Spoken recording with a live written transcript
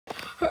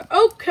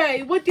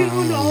Okay, what do you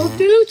want to all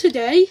do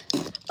today?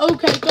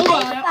 Okay, go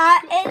on.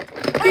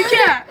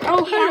 Yeah.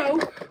 Oh, hello.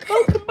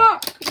 Welcome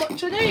back.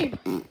 What's your name?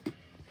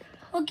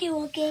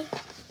 Wuggy.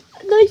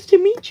 Nice to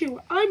meet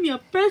you. I'm your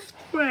best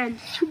friend.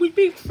 Should we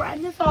be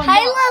friends or not?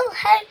 Hello.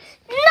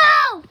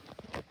 No!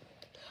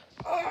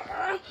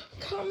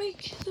 Come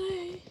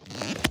today.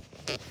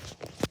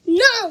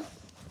 No!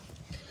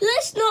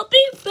 Let's not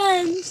be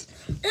friends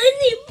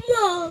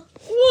anymore.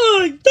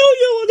 Why? Don't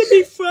you want to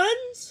be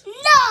friends?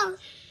 No!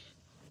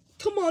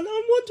 Come on,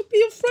 I want to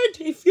be a friend.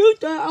 If you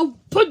dare, I'll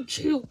punch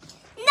you.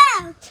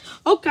 No!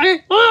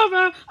 Okay,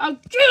 whatever. I'll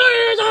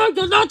get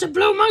you not to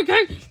blow my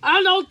cake,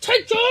 and I'll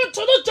take you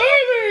to the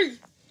TV.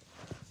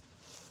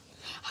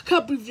 I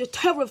can't believe you're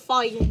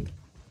terrifying.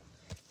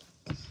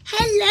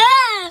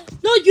 Hello!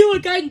 Not you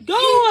again. Go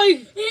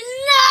away.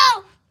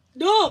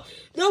 No!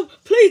 No,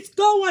 please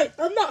go away.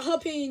 I'm not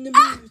happy in the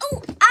mood.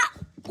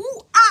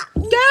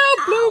 Get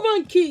out, Blue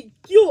Monkey.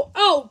 You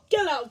out.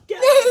 Get out.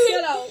 No!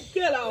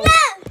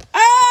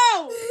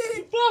 Ow!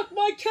 You blocked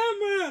my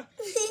camera.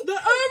 The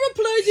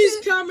aeroplane is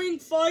coming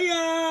for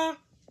you.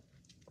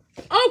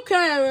 Okay,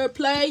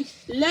 aeroplane.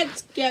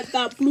 Let's get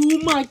that Blue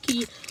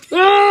Monkey.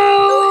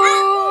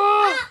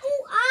 Oh!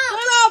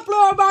 Hello,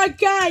 Blue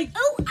Monkey.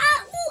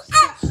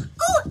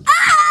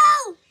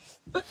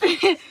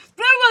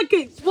 Blue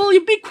Monkey, will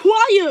you be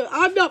quiet?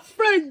 I'm not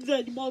friends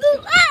anymore.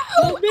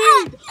 Don't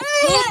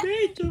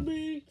mean to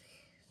me.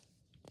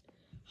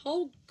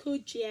 How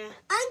could you?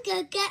 I'm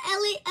gonna get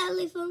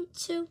elephant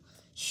to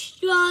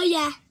straw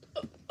ya.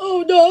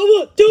 Oh no,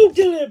 what? Don't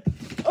kill him.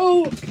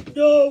 Oh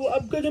no,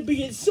 I'm gonna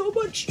be in so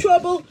much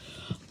trouble.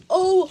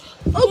 Oh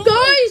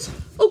guys,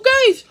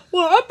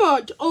 what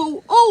happened?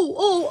 Oh.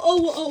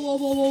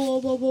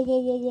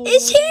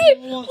 It's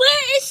him.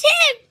 Where is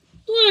him?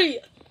 Wait,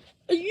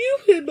 are you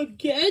him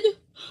again?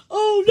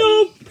 Oh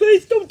no,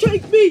 please don't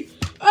take me.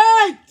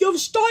 Hey, you're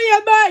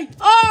staying me.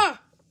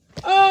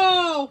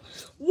 Oh,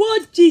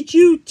 what did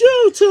you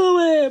do to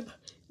him?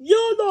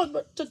 You're not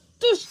much to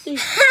dusty.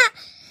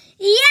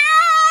 Yay!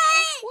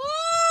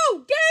 Whoa,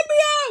 get me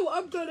out.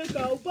 I'm gonna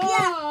go. Bye.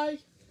 Yeah.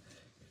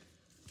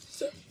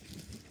 So,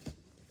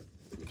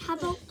 How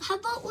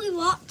about we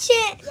watch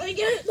it? Not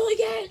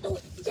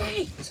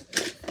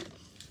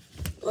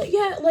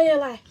yet,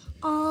 Layla.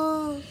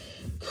 Oh.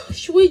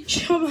 Should we,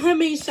 how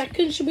many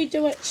seconds should we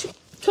do it?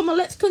 Come on,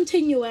 let's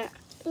continue it.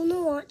 I wanna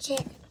watch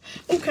it.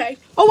 Okay.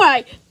 All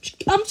right.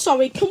 I'm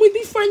sorry. Can we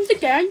be friends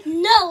again?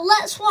 No,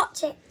 let's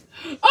watch it.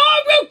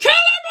 Oh, you're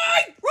killing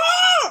me!